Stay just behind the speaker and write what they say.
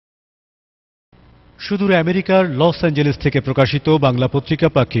সুদূর আমেরিকার Los Angeles থেকে প্রকাশিত বাংলা পত্রিকা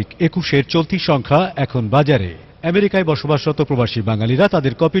পাক্ষিক ২১-এর চলতি সংখ্যা এখন বাজারে। আমেরিকায় বসবাসরত প্রবাসী বাঙালিরা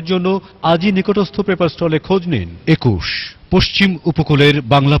তাদের কপির জন্য আজই নিকটস্থ পেপার স্টলে খোঁজ নিন। ২১ পশ্চিম উপকূলের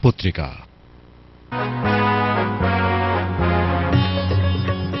বাংলা পত্রিকা।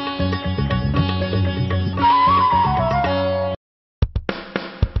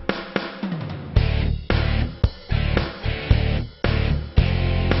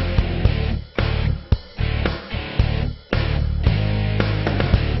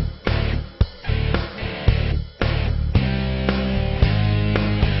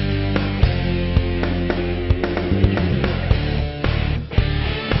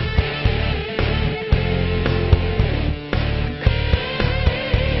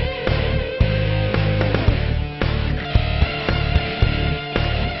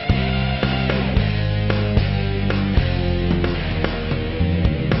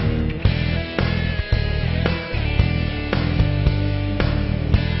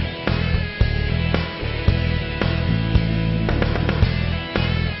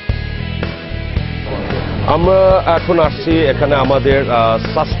 আমরা এখন আসছি এখানে আমাদের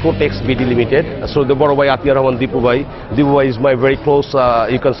SASCO text BD limited. So the বড় ভাই আতিয়ার রহমান দীপু ভাই is my very close,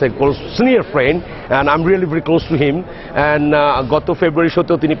 you can say close senior friend, and I am really very close to him. And গত ফেব্রুয়ারি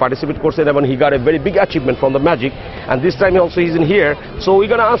শোতেও তিনি পার্টিসিপেট করছেন এবং he got a very big achievement from the magic, and this time also he is in here. So we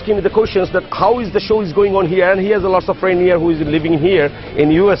gonna ask him the questions that how is the show is going on here, and he has a lots of friend here who is living here in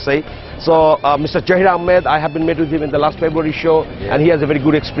USA. So Mr. Jahan Ahmed, I have been met with him in the last February show, and he has a very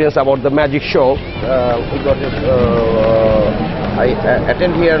good experience about the magic show. We got it. I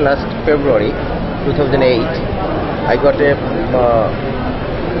attended here last February 2008. I got a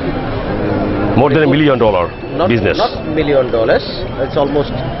more than $1 million business. Not $1 million. It's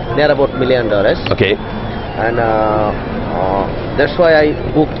almost near about $1 million. Okay. And that's why I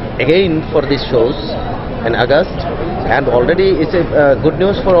booked again for these shows in August. And already it's a good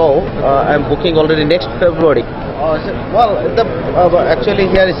news for all. I'm booking already next February. Well, actually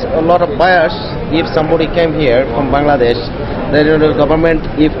here is a lot of buyers. If somebody came here from Bangladesh, then the government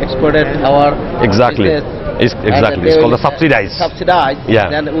if exported our exactly, business, it's called the subsidized. Yeah.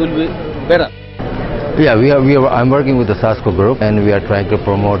 Then it will be better. Yeah, I'm working with the Sasko group, and we are trying to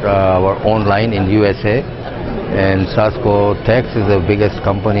promote our own line in USA. And Sasko Tex is the biggest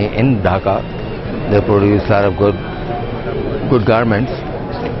company in Dhaka. They produce a lot of good garments,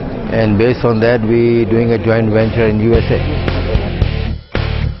 and based on that we doing a joint venture in USA.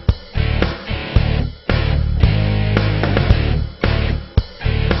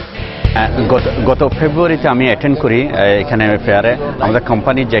 গত ফেব্রুয়ারিতে আমি attend করি এখানে ফেয়ারে আমাদের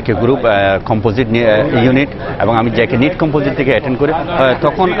কোম্পানির জ্যাকে group composite unit, এবং আমি জ্যাকে NEET composite থেকে অ্যাটেন্ড করি।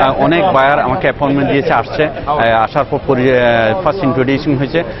 তখন অনেক বায়ার আমাকে অ্যাপয়েন্টমেন্ট দিয়েছে, আসার পর ফার্স্ট ইন্ট্রোডিউশন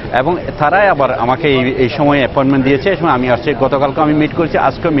হয়েছে, এবং তারাই আবার আমাকে এই সময় অ্যাপয়েন্টমেন্ট দিয়েছে। এই সময় আমি আসছি, গতকালকে আমি মিট করেছি,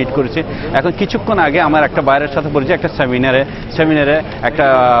 আজকেও মিট করেছি। এখন কিছুক্ষণ আগে আমার একটা বায়ারের সাথে পড়েছি একটা সেমিনারে একটা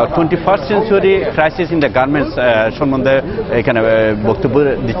 21st century crisis in the garments সম্বন্ধে এখানে বক্তব্য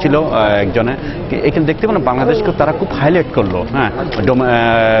দিচ্ছিল একজনে। এখানে দেখতে পেলাম বাংলাদেশকে তারা খুব হাইলাইট করলো। হ্যাঁ,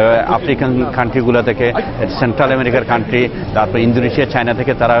 আফ্রিকান কান্ট্রিগুলো থেকে, সেন্ট্রাল আমেরিকার কান্ট্রি, তারপর ইন্দোনেশিয়া, চায়না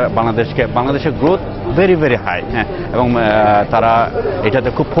থেকে তারা বাংলাদেশের গ্রোথ ভেরি ভেরি হাই। হ্যাঁ, এবং তারা এটাতে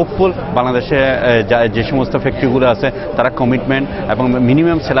খুব হোপফুল। বাংলাদেশে যে সমস্ত ফ্যাক্টরিগুলো আছে তারা কমিটমেন্ট এবং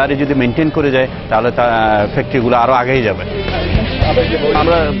মিনিমাম স্যালারি যদি মেনটেন করে যায় তাহলে ফ্যাক্টরিগুলো আরও আগেই যাবে।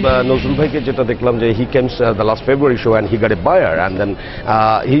 আমরা নজরুল ভাইকে যেটা দেখলাম যে হি কেমস the last February show and he got a buyer, and then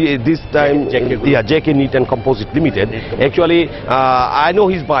he this time JK neat and composite limited. Actually, I know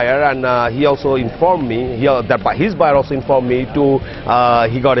his buyer, and he also informed me that his buyer also informed me to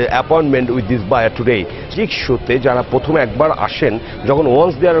he got an appointment with this buyer today. ঠিক শোতে যারা প্রথমে একবার আসেন, যখন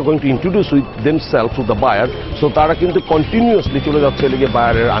once they are going to introduce with themself to the buyer, so তারা কিন্তু continuously চলে যাচ্ছে লিগে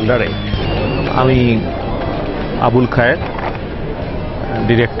বায়ারের আন্ডারে। আমি আবুল খায়ের,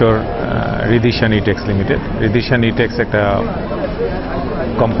 ডিরেক্টর রিদিশান ইটেক্স লিমিটেড। রিদিশান ইটেক্স একটা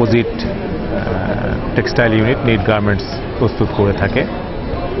composite textile unit, NEET garments প্রস্তুত করে থাকে।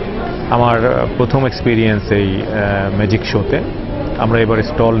 আমার প্রথম এক্সপিরিয়েন্স এই ম্যাজিক শোতে। আমরা এবারে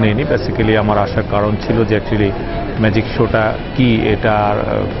স্টল নিইনি। বেসিক্যালি আমার আসার কারণ ছিল যে অ্যাকচুয়ালি ম্যাজিক শোটা কি, এটার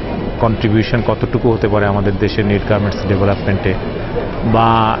কন্ট্রিবিউশন কতটুকু হতে পারে আমাদের দেশের নিট গার্মেন্টস ডেভেলপমেন্টে, বা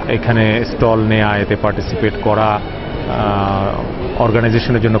এখানে স্টল নেওয়া, এতে পার্টিসিপেট করা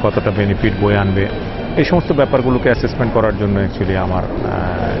অর্গানাইজেশনের জন্য কতটা বেনিফিট বয়ে আনবে, এই সমস্ত ব্যাপারগুলোকে অ্যাসেসমেন্ট করার জন্য অ্যাকচুয়ালি আমার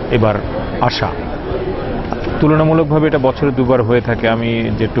এবার আসা। তুলনামূলকভাবে এটা বছরে দুবার হয়ে থাকে। আমি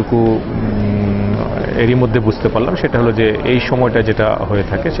যেটুকু এরই মধ্যে বুঝতে পারলাম সেটা হলো যে এই সময়টা যেটা হয়ে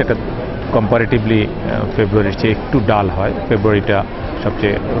থাকে সেটা কম্পারেটিভলি ফেব্রুয়ারির চেয়ে একটু ডাল হয়। ফেব্রুয়ারিটা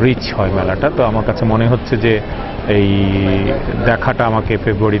সবচেয়ে রিচ হয় মেলাটা। তো আমার কাছে মনে হচ্ছে যে এই দেখাটা আমাকে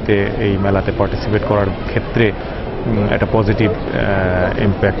ফেব্রুয়ারিতে এই মেলাতে পার্টিসিপেট করার ক্ষেত্রে একটা পজিটিভ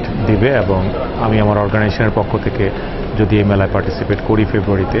ইম্প্যাক্ট দিবে, এবং আমি আমার অর্গানাইজেশনের পক্ষ থেকে যদি এই মেলায় পার্টিসিপেট করি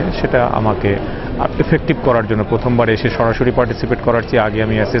ফেব্রুয়ারিতে, সেটা আমাকে এফেক্টিভ করার জন্য, প্রথমবার এসে সরাসরি পার্টিসিপেট করার চেয়ে আগে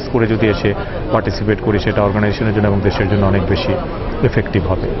আমি অ্যাসেস করে যদি এসে পার্টিসিপেট করি, সেটা অর্গানাইজেশনের জন্য এবং দেশের জন্য অনেক বেশি এফেক্টিভ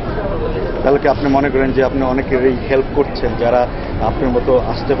হবে। তাহলে কি আপনি মনে করেন যে আপনি অনেকেরই হেল্প করছেন যারা আপনার মতো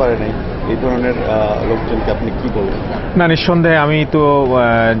আসতে পারে নাই, এই ধরনের লোকজনকে আপনি কি বলবেন? না, নিঃসন্দেহে আমি তো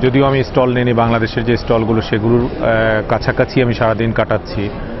যদিও আমি স্টল নিইনি, বাংলাদেশের যে স্টলগুলো সেগুলোর কাছাকাছি আমি সারাদিন কাটাচ্ছি,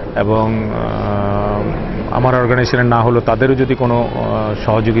 এবং আমার অর্গানাইজেশনের না হলেও তাদেরও যদি কোনো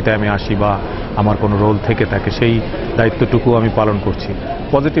সহযোগিতায় আমি আসি বা আমার কোনো রোল থেকে থাকে, সেই দায়িত্বটুকু আমি পালন করছি।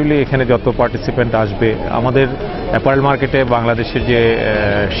 পজিটিভলি এখানে যত পার্টিসিপেন্ট আসবে, আমাদের অ্যাপারেল মার্কেটে বাংলাদেশের যে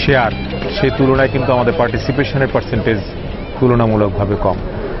শেয়ার, সেই তুলনায় কিন্তু আমাদের পার্টিসিপেশনের পার্সেন্টেজ তুলনামূলকভাবে কম।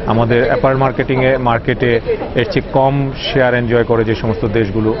 আমাদের অ্যাপারেল মার্কেটে এর চেয়ে কম শেয়ার এনজয় করে যে সমস্ত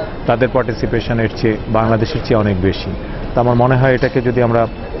দেশগুলো, তাদের পার্টিসিপেশন এর চেয়ে বাংলাদেশের চেয়ে অনেক বেশি। তো আমার মনে হয় এটাকে যদি আমরা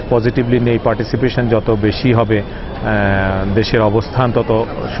পজিটিভলি নেই, পার্টিসিপেশন যত বেশি হবে, দেশের অবস্থান তত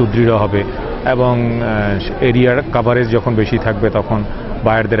সুদৃঢ় হবে, এবং এরিয়ার কাভারেজ যখন বেশি থাকবে, তখন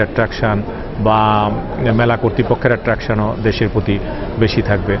বায়ারদের অ্যাট্রাকশান বা মেলা কর্তৃপক্ষের অ্যাট্রাকশানও দেশের প্রতি বেশি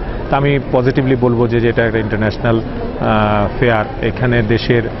থাকবে। তা আমি পজিটিভলি বলবো যে এটা একটা ইন্টারন্যাশনাল ফেয়ার। এখানে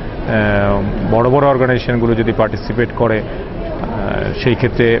দেশের বড় বড় অর্গানাইজেশনগুলো যদি পার্টিসিপেট করে, সেই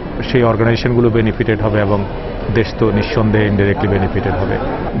ক্ষেত্রে সেই অর্গানাইজেশনগুলো বেনিফিটেড হবে, এবং দেশ তো নিঃসন্দেহে ইনডাইরেক্টলি বেনিফিটেড হবে।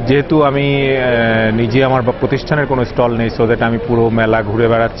 যেহেতু আমি নিজে আমার প্রতিষ্ঠানের কোনো স্টল নেই, সো দ্যাট আমি পুরো মেলা ঘুরে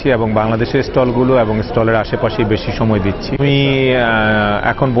বেড়াচ্ছি এবং বাংলাদেশের স্টলগুলো এবং স্টলের আশেপাশেই বেশি সময় দিচ্ছি। আমি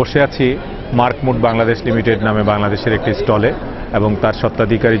এখন বসে আছি মার্কমুড বাংলাদেশ লিমিটেড নামে বাংলাদেশের একটি স্টলে, এবং তার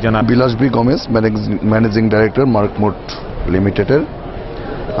স্বত্বাধিকারী জনাব বিলাস বি গমেজ, ম্যানেজিং ডাইরেক্টর মার্কমুড লিমিটেডের।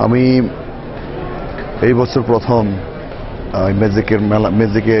 আমি এই বছর প্রথম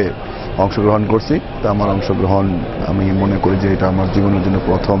ম্যাজিকে অংশগ্রহণ করছি। তা আমার অংশগ্রহণ, আমি মনে করি যে এটা আমার জীবনের জন্য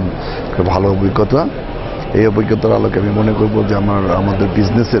প্রথম একটা ভালো অভিজ্ঞতা। এই অভিজ্ঞতার আলোকে আমি মনে করব যে আমাদের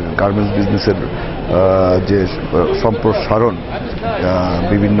বিজনেসের, গার্মেন্টস বিজনেসের যে সম্প্রসারণ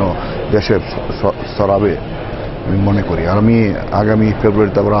বিভিন্ন দেশে ছড়াবে আমি মনে করি। আর আমি আগামী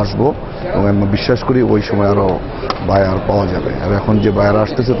ফেব্রুয়ারিতে আবার আসবো, এবং আমি বিশ্বাস করি ওই সময় আরও বায়ার পাওয়া যাবে। আর এখন যে বায়ার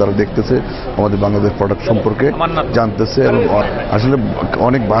আসতেছে, তারা দেখতেছে আমাদের বাংলাদেশ প্রোডাক্ট সম্পর্কে, জানতেছে, এবং আসলে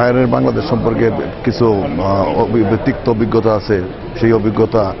অনেক বায়ারের বাংলাদেশ সম্পর্কে কিছু তিক্ত অভিজ্ঞতা আছে। সেই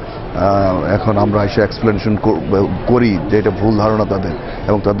অভিজ্ঞতা এখন আমরা এসে এক্সপ্লেনেশন করি যে এটা ভুল ধারণা তাদের,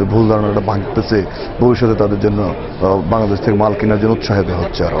 এবং তাদের ভুল ধারণাটা ভাঙতেছে। ভবিষ্যতে তাদের জন্য বাংলাদেশ থেকে মাল কেনার জন্য উৎসাহিত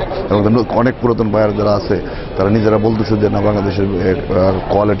হচ্ছে আরও। এবং অনেক পুরাতন বায়ার যারা আছে, তারা নিজেরা বলতেছে যে না, বাংলাদেশের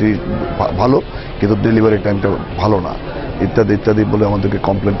কোয়ালিটি ভালো কিন্তু ডেলিভারি টাইমটা ভালো না, ইত্যাদি ইত্যাদি বলে আমাদেরকে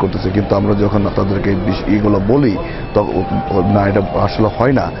কমপ্লেন করতেছে। কিন্তু আমরা যখন তাদেরকে এইগুলো বলি, তখন না, এটা আসলে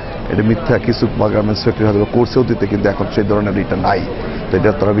হয় না, এটা মিথ্যা। কিছু গার্মেন্টস ফ্যাক্টরি হয়তো করছে অতীতে, কিন্তু এখন সেই ধরনের এটা নাই। তো এটা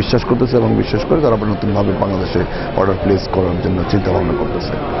তারা বিশ্বাস করতেছে, এবং বিশ্বাস করে তারা নতুনভাবে বাংলাদেশে অর্ডার প্লেস করার জন্য চিন্তা ভাবনা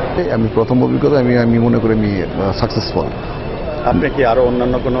করতেছে। আমি প্রথম অভিজ্ঞতা, আমি মনে করি আমি সাকসেসফুল। আপনি কি আরো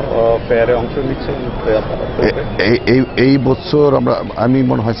অন্যান্য কোনো ফেয়ারে অংশ নিচ্ছেন? এই বছর আমি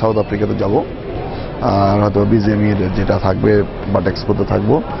মনে হয় সাউথ আফ্রিকাতে যাব, আর হয়তো বিজেমির যেটা থাকবে বাট এক্সপোতে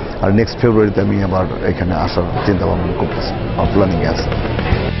থাকবো, আর নেক্সট ফেব্রুয়ারিতে আমি আবার এখানে আসার চিন্তা ভাবনা করতেছি, প্ল্যানিং আছে।